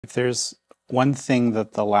If there's one thing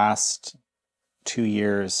that the last 2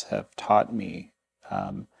 years have taught me,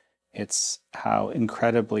 it's how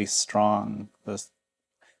incredibly strong the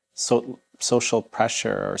social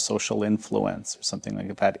pressure or social influence or something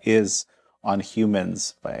like that is on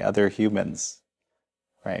humans by other humans,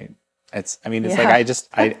 right? I mean, it's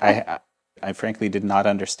like I frankly did not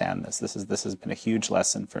understand this. This has been a huge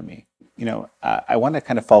lesson for me. I want to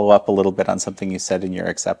kind of follow up a little bit on something you said in your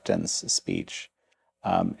acceptance speech.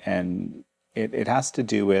 And it has to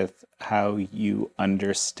do with how you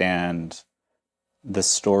understand the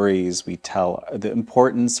stories we tell, the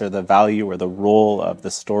importance or the value or the role of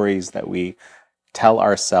the stories that we tell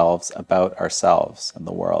ourselves about ourselves and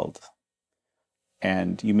the world.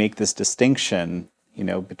 And you make this distinction,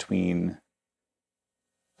 between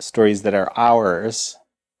stories that are ours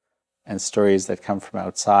and stories that come from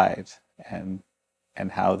outside, and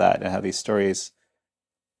how these stories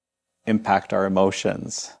impact our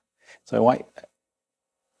emotions. So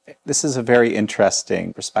this is a very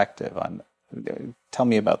interesting perspective on. Tell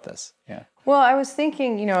me about this. Yeah. Well, I was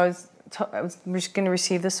thinking, I was going to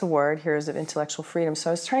receive this award, Heroes of Intellectual Freedom. So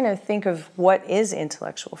I was trying to think of what is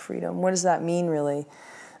intellectual freedom? What does that mean, really?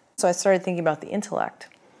 So I started thinking about the intellect.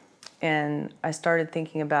 And I started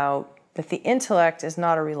thinking about that the intellect is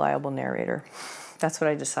not a reliable narrator. That's what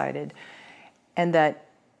I decided. And that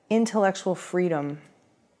intellectual freedom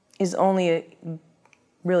is only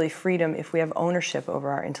really freedom if we have ownership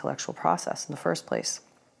over our intellectual process in the first place.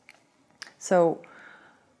 So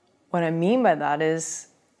what I mean by that is,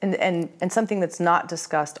 and something that's not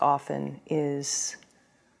discussed often is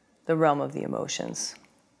the realm of the emotions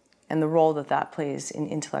and the role that plays in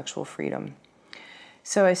intellectual freedom.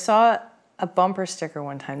 So I saw a bumper sticker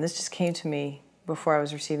one time. This just came to me before I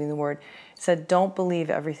was receiving the award. It said, "Don't believe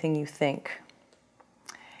everything you think."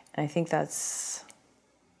 And I think that's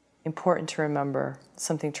important to remember,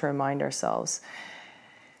 something to remind ourselves.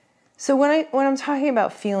 So when I'm talking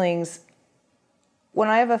about feelings, when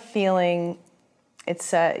I have a feeling,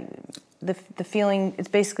 it's the feeling, it's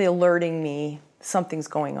basically alerting me something's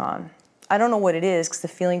going on. I don't know what it is because the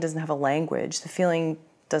feeling doesn't have a language. The feeling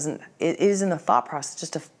doesn't, it is in the thought process,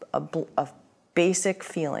 just a basic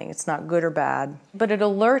feeling. It's not good or bad, but it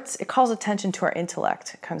alerts, it calls attention to our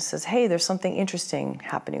intellect. It kind of says, hey, there's something interesting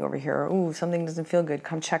happening over here. Or, ooh, something doesn't feel good.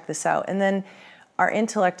 Come check this out. And then our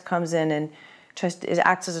intellect comes in and it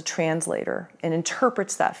acts as a translator and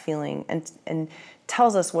interprets that feeling and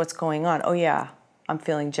tells us what's going on. Oh yeah, I'm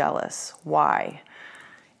feeling jealous. Why?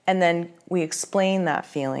 And then we explain that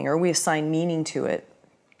feeling or we assign meaning to it.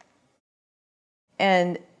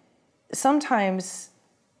 And sometimes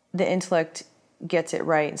the intellect gets it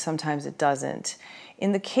right and sometimes it doesn't.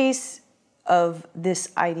 In the case of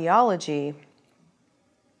this ideology,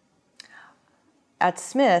 at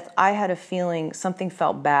Smith, I had a feeling something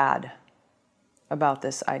felt bad about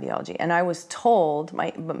this ideology. And I was told,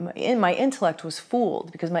 my intellect was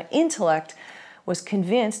fooled because my intellect was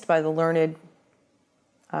convinced by the learned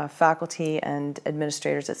faculty and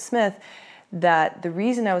administrators at Smith that the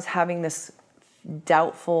reason I was having this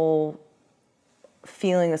doubtful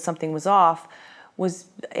feeling that something was off was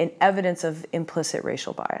an evidence of implicit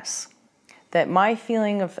racial bias. That my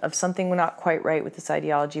feeling of something not quite right with this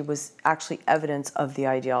ideology was actually evidence of the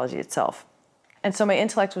ideology itself. And so my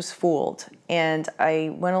intellect was fooled, and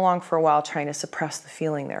I went along for a while trying to suppress the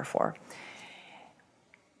feeling, therefore.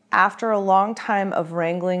 After a long time of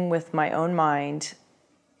wrangling with my own mind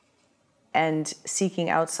and seeking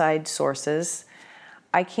outside sources,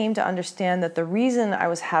 I came to understand that the reason I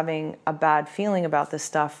was having a bad feeling about this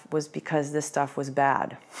stuff was because this stuff was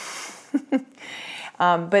bad.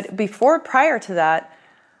 But prior to that,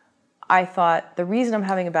 I thought the reason I'm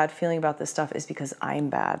having a bad feeling about this stuff is because I'm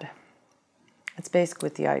bad. That's basically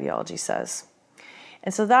what the ideology says.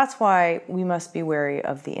 And so that's why we must be wary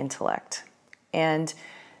of the intellect. And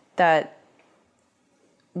that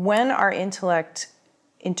when our intellect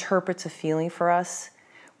interprets a feeling for us,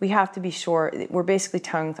 we have to be sure, we're basically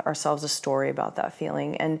telling ourselves a story about that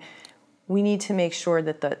feeling. And we need to make sure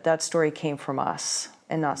that that story came from us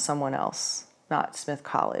and not someone else, not Smith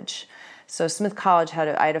College. So Smith College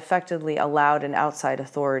I had effectively allowed an outside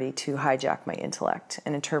authority to hijack my intellect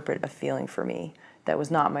and interpret a feeling for me that was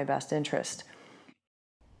not my best interest.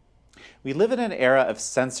 We live in an era of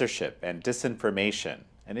censorship and disinformation,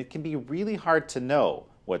 and it can be really hard to know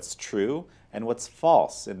what's true and what's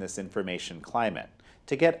false in this information climate.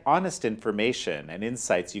 To get honest information and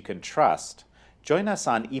insights you can trust, join us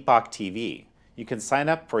on Epoch TV. You can sign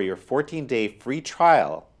up for your 14-day free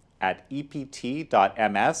trial at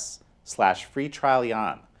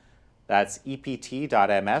ept.ms/freetrialjan. That's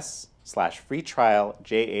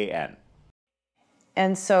ept.ms/freetrialjan.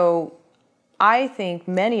 And so I think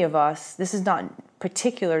many of us, this is not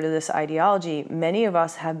particular to this ideology, many of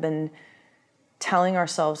us have been telling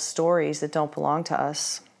ourselves stories that don't belong to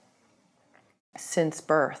us since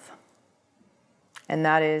birth. And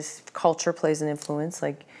that is, culture plays an influence.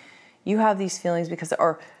 Like, you have these feelings because,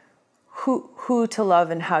 or who to love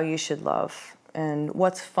and how you should love, and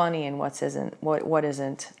what's funny and what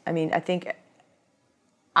isn't. I mean, I think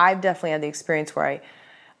I've definitely had the experience where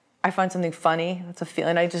I find something funny, it's a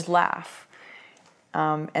feeling, I just laugh.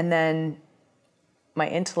 And then my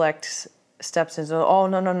intellect steps in and says, oh,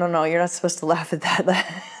 no, you're not supposed to laugh at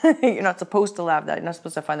that. You're not supposed to laugh at that. You're not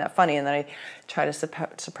supposed to find that funny. And then I try to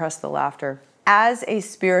suppress the laughter. As a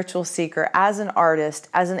spiritual seeker, as an artist,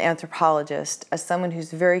 as an anthropologist, as someone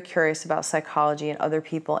who's very curious about psychology and other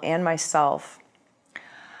people and myself,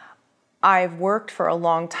 I've worked for a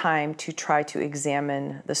long time to try to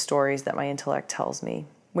examine the stories that my intellect tells me,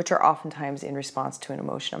 which are oftentimes in response to an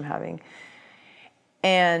emotion I'm having,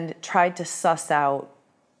 and tried to suss out,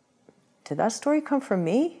 did that story come from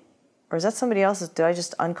me? Or is that somebody else's? Did I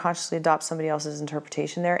just unconsciously adopt somebody else's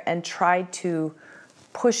interpretation there? And tried to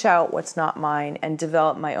push out what's not mine and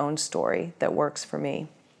develop my own story that works for me.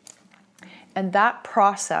 And that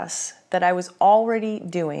process that I was already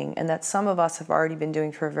doing, and that some of us have already been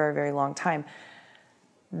doing for a very, very long time,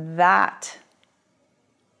 that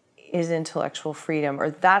is intellectual freedom, or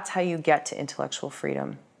that's how you get to intellectual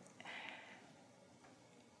freedom.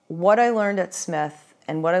 What I learned at Smith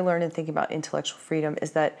and what I learned in thinking about intellectual freedom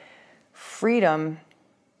is that freedom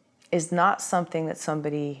is not something that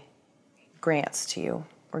somebody grants to you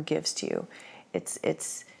or gives to you.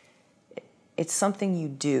 It's something you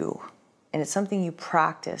do, and it's something you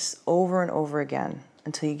practice over and over again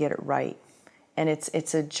until you get it right. And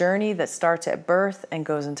it's a journey that starts at birth and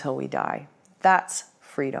goes until we die. That's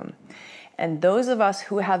freedom. And those of us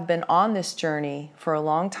who have been on this journey for a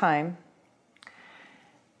long time,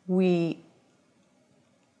 we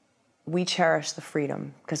cherish the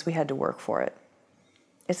freedom because we had to work for it.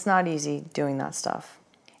 It's not easy doing that stuff.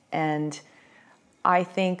 And I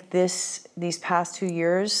think these past 2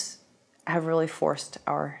 years have really forced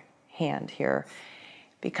our hand here,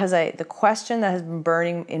 because the question that has been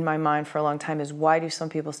burning in my mind for a long time is, why do some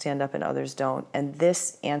people stand up and others don't? And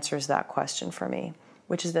this answers that question for me,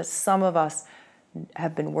 which is that some of us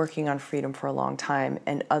have been working on freedom for a long time,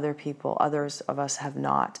 and others of us have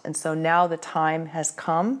not. And so now the time has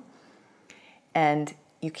come, and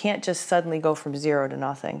you can't just suddenly go from zero to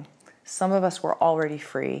nothing. Some of us were already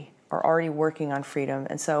free, or already working on freedom.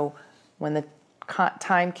 And so when the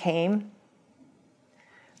time came,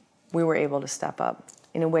 we were able to step up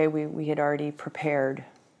in a way we had already prepared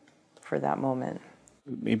for that moment.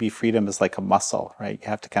 Maybe freedom is like a muscle, right? You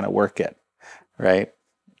have to kind of work it, right?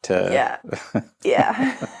 Yeah.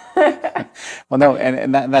 Well, no,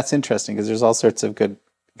 and that's interesting, because there's all sorts of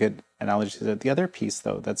good analogies. The other piece,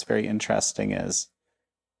 though, that's very interesting is,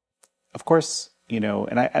 of course,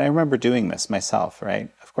 and I remember doing this myself, right?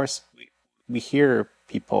 Of course, we hear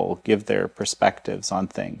people give their perspectives on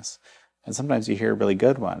things, and sometimes you hear a really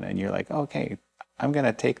good one, and you're like, oh, okay, I'm going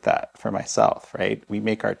to take that for myself, right? We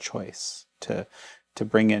make our choice to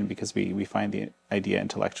bring in because we find the idea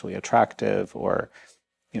intellectually attractive, or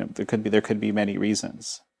there could be many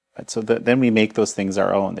reasons. But so then we make those things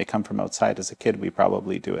our own. They come from outside. As a kid, we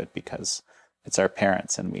probably do it because it's our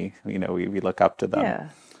parents, and we look up to them. Yeah.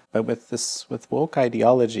 But with woke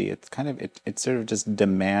ideology, it's kind of it sort of just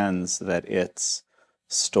demands that its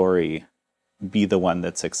story be the one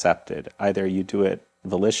that's accepted. Either you do it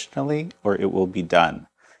volitionally, or it will be done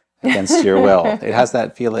against your will. It has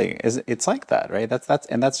that feeling. It's like that, right?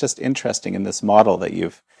 That's just interesting in this model that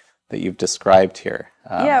you've described here.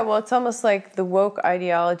 Yeah, well, it's almost like the woke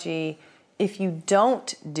ideology. If you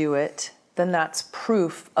don't do it, then that's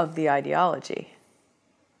proof of the ideology,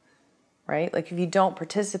 right? Like, if you don't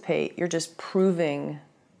participate, you're just proving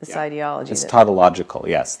this ideology. It's tautological,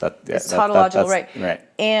 yes. It's tautological, right. Right.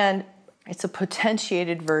 And it's a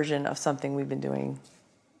potentiated version of something we've been doing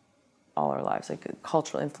all our lives, like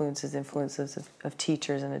cultural influences of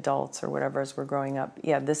teachers and adults or whatever as we're growing up.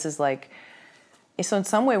 Yeah, this is like, so in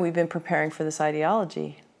some way we've been preparing for this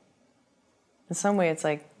ideology. In some way it's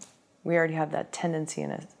like we already have that tendency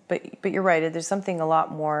in it. But you're right, there's something a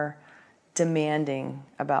lot more demanding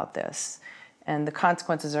about this. And the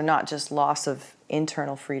consequences are not just loss of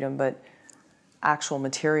internal freedom, but actual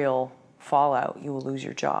material fallout. You will lose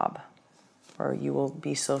your job, or you will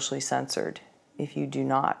be socially censored if you do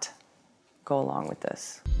not go along with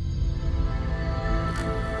this.